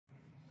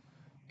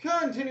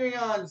Continuing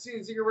on,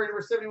 Scene Seeker break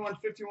number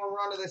 7151. We're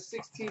on to the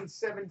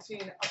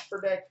 1617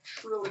 Upper Deck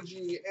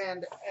Trilogy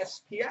and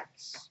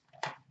SPX.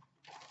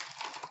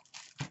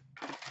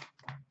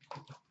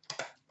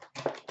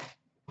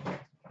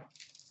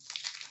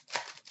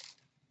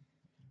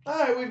 All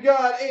right, we've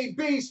got a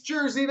base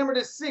jersey number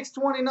to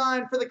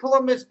 629 for the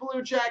Columbus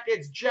Blue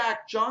Jackets,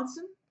 Jack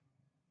Johnson.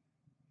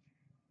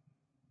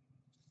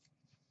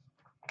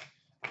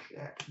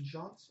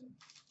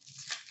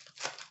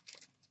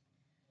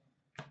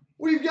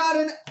 We've got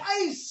an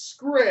ice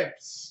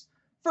scripts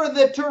for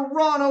the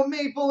Toronto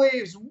Maple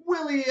Leafs,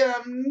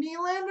 William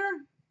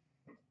Nylander.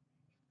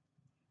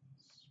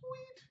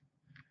 Sweet.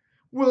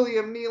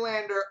 William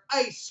Nylander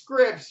ice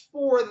scripts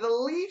for the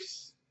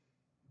Leafs.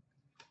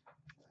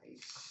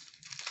 Nice.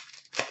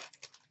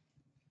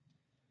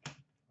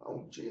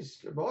 Oh,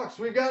 jeez, good box.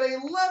 We've got a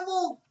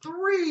level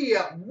 3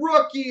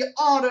 rookie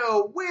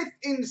auto with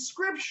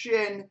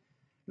inscription.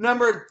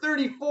 Number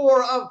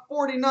 34 of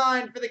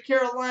 49 for the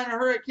Carolina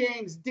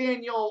Hurricanes,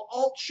 Daniel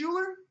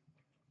Altshuler.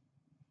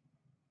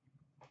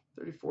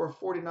 34 of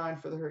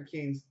 49 for the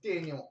Hurricanes,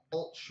 Daniel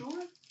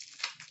Altshuler.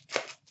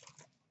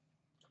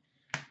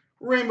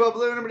 Rainbow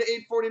blue, number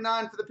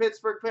 849 for the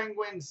Pittsburgh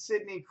Penguins,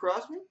 Sidney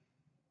Crosby.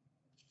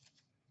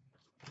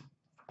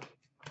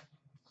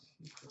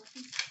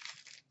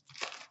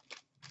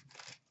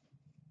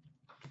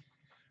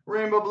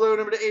 Rainbow blue,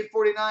 number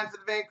 849 for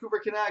the Vancouver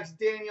Canucks,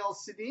 Daniel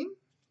Sedin.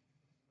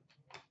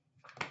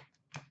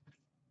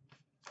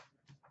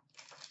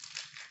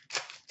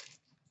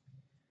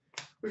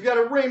 We've got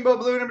a rainbow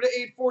blue number to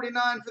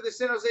 849 for the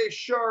San Jose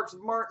Sharks,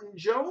 Martin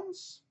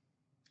Jones.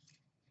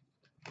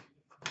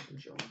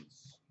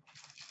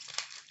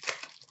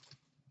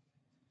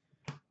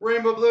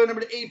 Rainbow blue number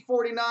to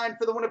 849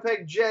 for the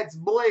Winnipeg Jets,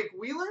 Blake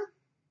Wheeler.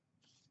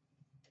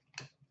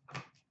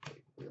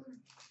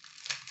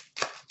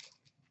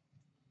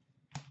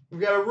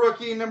 We've got a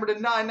rookie number to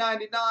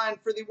 999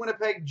 for the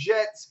Winnipeg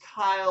Jets,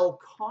 Kyle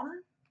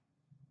Connor.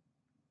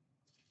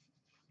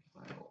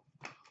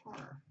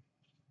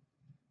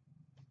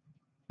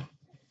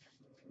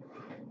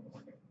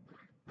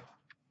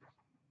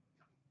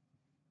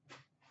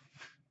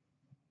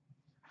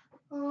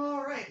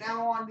 All right,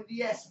 now on to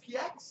the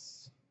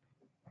SPX.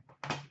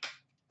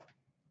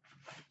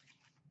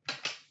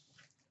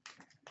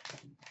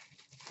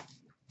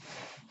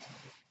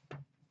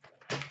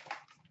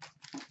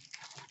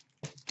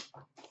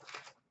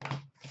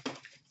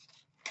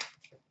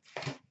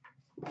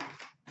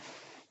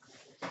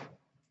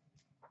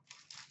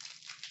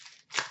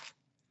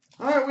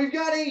 All right, we've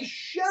got a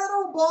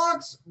Shadow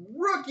Box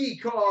rookie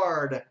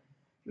card.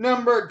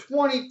 Number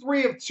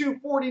 23 of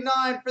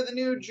 249 for the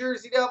New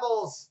Jersey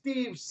Devils,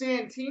 Steve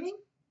Santini.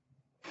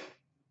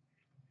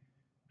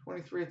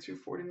 23 of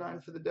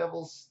 249 for the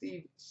Devils,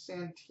 Steve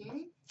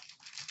Santini.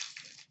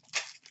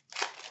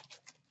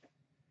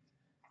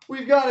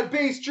 We've got a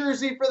base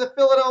jersey for the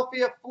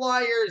Philadelphia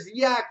Flyers,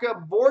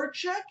 Jakub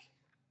Voracek.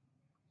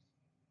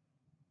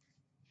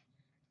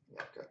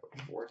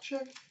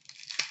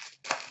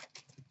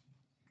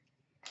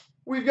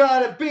 We've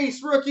got a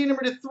base rookie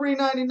number to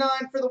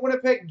 399 for the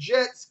Winnipeg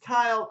Jets,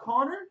 Kyle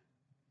Connor.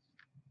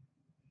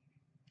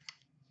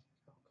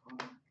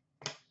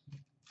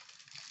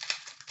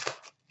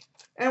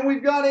 And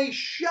we've got a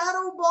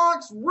Shadow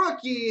Box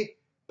rookie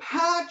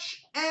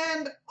patch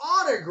and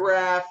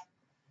autograph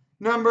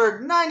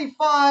number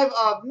 95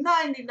 of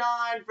 99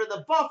 for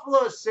the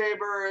Buffalo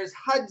Sabres,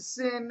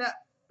 Hudson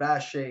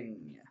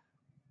Fasching.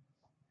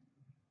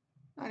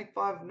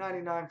 95 of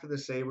 99 for the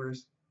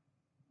Sabres.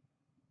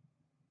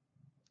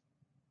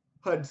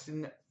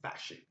 Hudson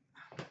Fasching.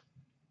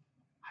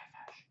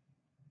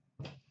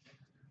 All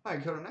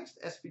right, go to next.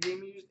 SB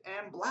Game used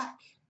and black.